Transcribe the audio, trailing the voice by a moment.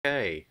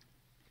Okay,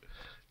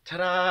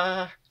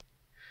 ta-da!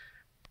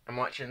 I'm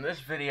watching this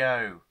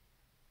video.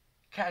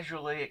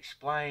 Casually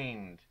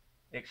explains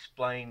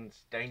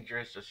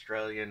dangerous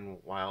Australian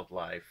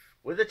wildlife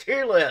with a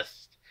tier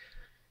list.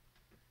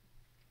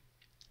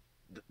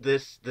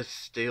 This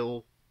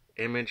still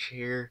image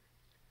here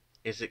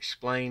is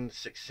explained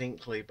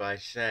succinctly by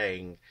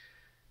saying,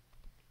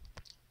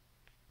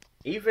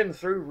 even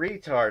through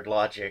retard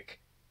logic,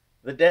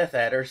 the Death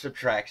Adder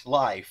subtracts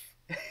life.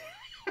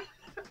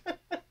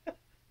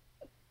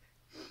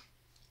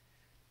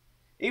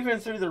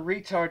 Even through the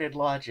retarded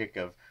logic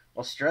of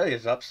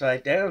Australia's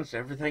upside down, so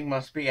everything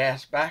must be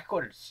ass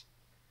backwards.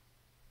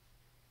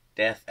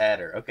 Death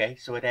adder. Okay,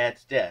 so it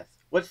adds death.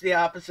 What's the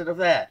opposite of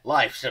that?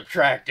 Life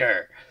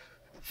subtractor.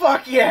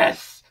 Fuck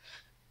yes!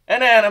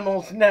 An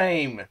animal's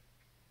name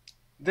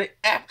that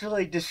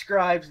aptly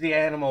describes the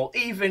animal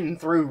even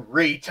through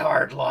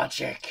retard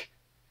logic.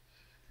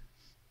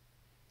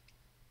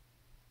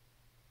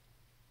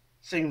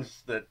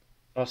 Seems that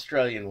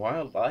Australian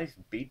wildlife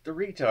beat the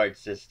retard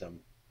system.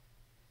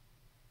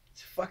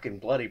 It's fucking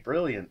bloody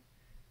brilliant.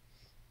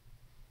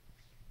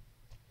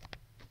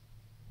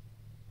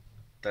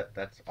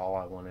 That's all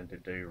I wanted to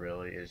do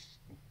really, is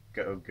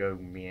go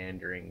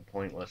meandering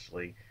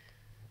pointlessly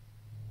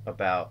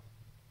about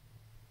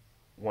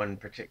one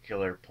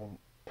particular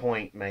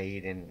point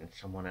made in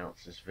someone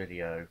else's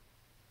video.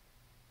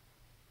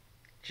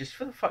 Just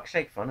for the fuck's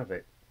sake fun of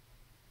it.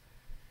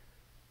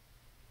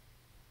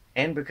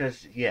 And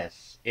because,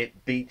 yes,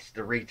 it beats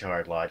the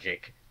retard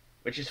logic,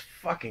 which is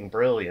fucking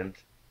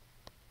brilliant.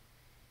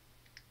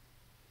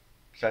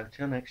 So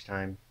until next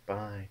time,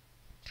 bye.